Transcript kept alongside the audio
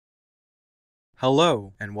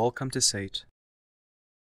Hello and welcome to SAIT.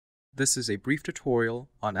 This is a brief tutorial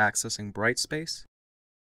on accessing Brightspace,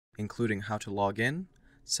 including how to log in,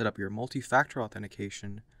 set up your multi-factor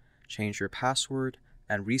authentication, change your password,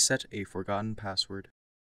 and reset a forgotten password.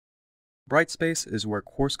 Brightspace is where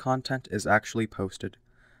course content is actually posted.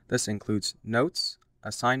 This includes notes,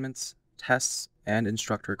 assignments, tests, and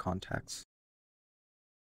instructor contacts.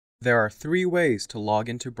 There are 3 ways to log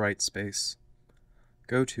into Brightspace.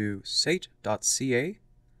 Go to SAIT.ca,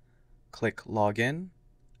 click Login,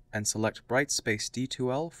 and select Brightspace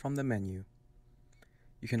D2L from the menu.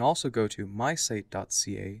 You can also go to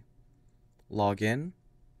mysait.ca, log in,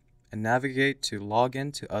 and navigate to log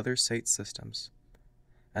in to other SAIT systems,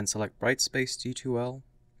 and select Brightspace D2L,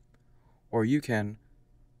 or you can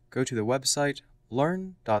go to the website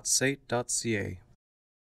learn.sait.ca.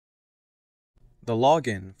 The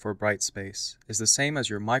login for Brightspace is the same as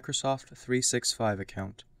your Microsoft 365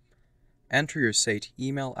 account. Enter your SAIT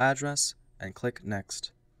email address and click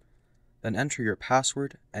Next. Then enter your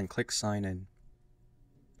password and click Sign In.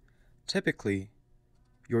 Typically,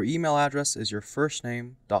 your email address is your first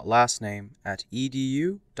name last name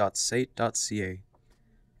 @edu.sait.ca,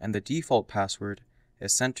 and the default password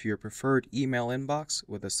is sent to your preferred email inbox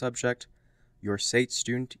with the subject Your SAIT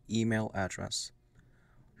Student Email Address.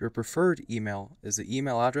 Your preferred email is the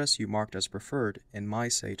email address you marked as preferred in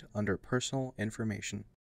MySAIT under Personal Information.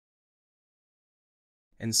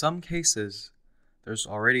 In some cases, there's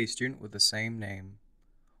already a student with the same name.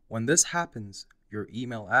 When this happens, your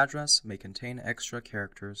email address may contain extra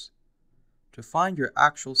characters. To find your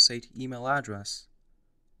actual SAIT email address,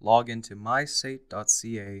 log into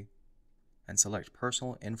mysait.ca and select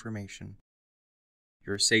Personal Information.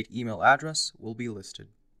 Your SAIT email address will be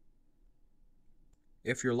listed.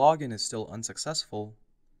 If your login is still unsuccessful,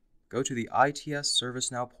 go to the ITS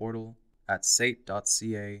ServiceNow portal at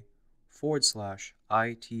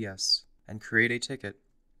sait.ca/ITS and create a ticket.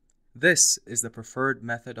 This is the preferred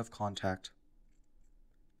method of contact.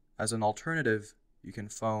 As an alternative, you can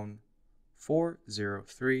phone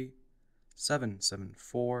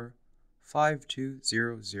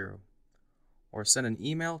 403-774-5200 or send an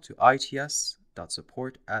email to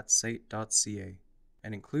its.support@sait.ca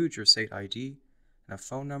and include your SAIT ID and a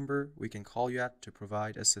phone number we can call you at to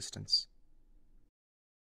provide assistance.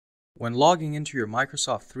 When logging into your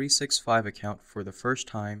Microsoft 365 account for the first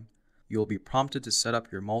time, you will be prompted to set up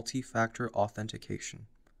your multi-factor authentication,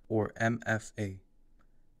 or MFA.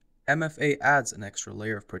 MFA adds an extra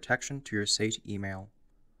layer of protection to your SAIT email.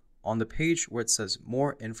 On the page where it says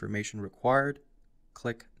More Information Required,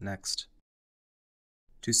 click Next.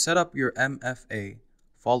 To set up your MFA,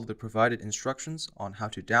 follow the provided instructions on how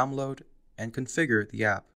to download and configure the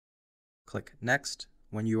app. Click Next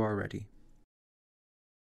when you are ready.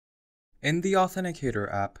 In the Authenticator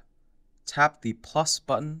app, tap the plus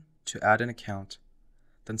button to add an account,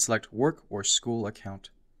 then select Work or School Account.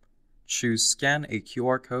 Choose Scan a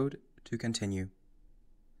QR code to continue.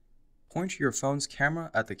 Point your phone's camera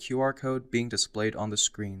at the QR code being displayed on the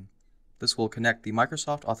screen. This will connect the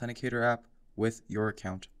Microsoft Authenticator app with your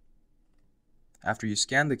account. After you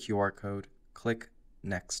scan the QR code, click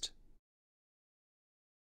Next.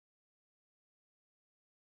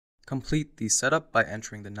 Complete the setup by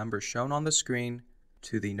entering the number shown on the screen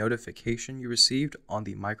to the notification you received on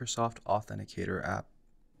the Microsoft Authenticator app.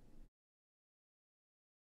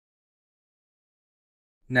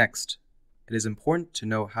 Next, it is important to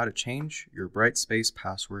know how to change your Brightspace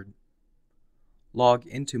password. Log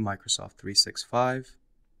into Microsoft 365.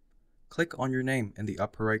 Click on your name in the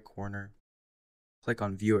upper right corner. Click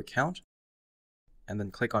on View Account, and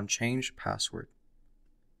then click on Change Password.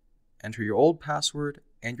 Enter your old password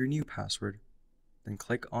and your new password, then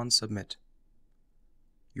click on Submit.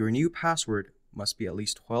 Your new password must be at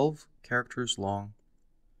least 12 characters long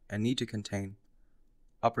and need to contain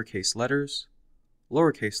uppercase letters,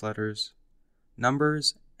 lowercase letters,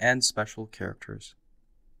 numbers, and special characters.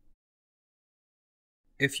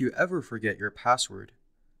 If you ever forget your password,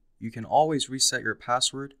 you can always reset your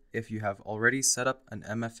password if you have already set up an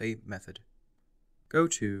MFA method. Go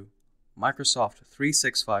to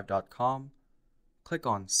Microsoft365.com, click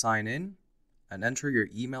on Sign In, and enter your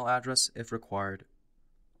email address if required.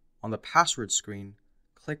 On the password screen,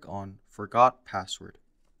 click on Forgot Password.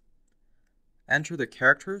 Enter the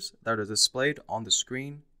characters that are displayed on the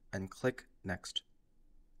screen and click Next.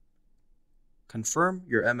 Confirm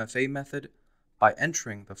your MFA method by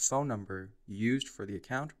entering the phone number you used for the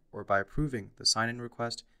account or by approving the sign-in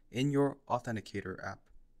request in your Authenticator app.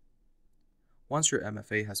 Once your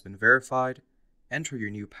MFA has been verified, enter your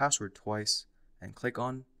new password twice and click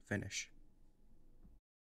on Finish.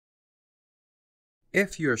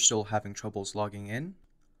 If you are still having troubles logging in,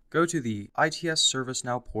 go to the ITS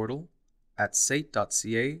ServiceNow portal at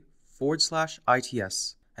sait.ca/ITS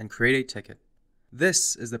and create a ticket.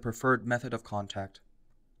 This is the preferred method of contact.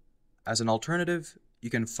 As an alternative, you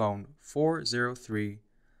can phone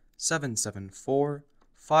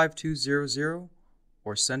 403-774-5200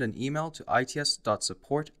 or send an email to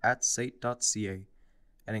its.support@sait.ca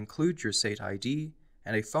and include your SAIT ID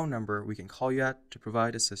and a phone number we can call you at to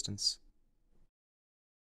provide assistance.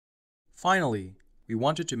 Finally, we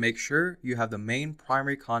wanted to make sure you have the main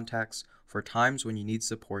primary contacts for times when you need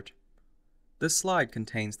support. This slide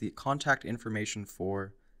contains the contact information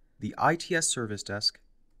for the ITS Service Desk,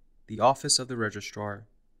 the Office of the Registrar,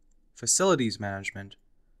 Facilities Management,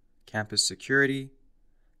 Campus Security,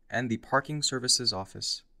 and the Parking Services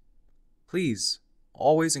Office. Please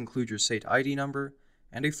always include your SAIT ID number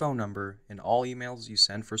and a phone number in all emails you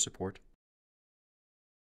send for support.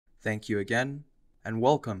 Thank you again, and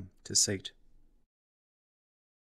welcome to SAIT.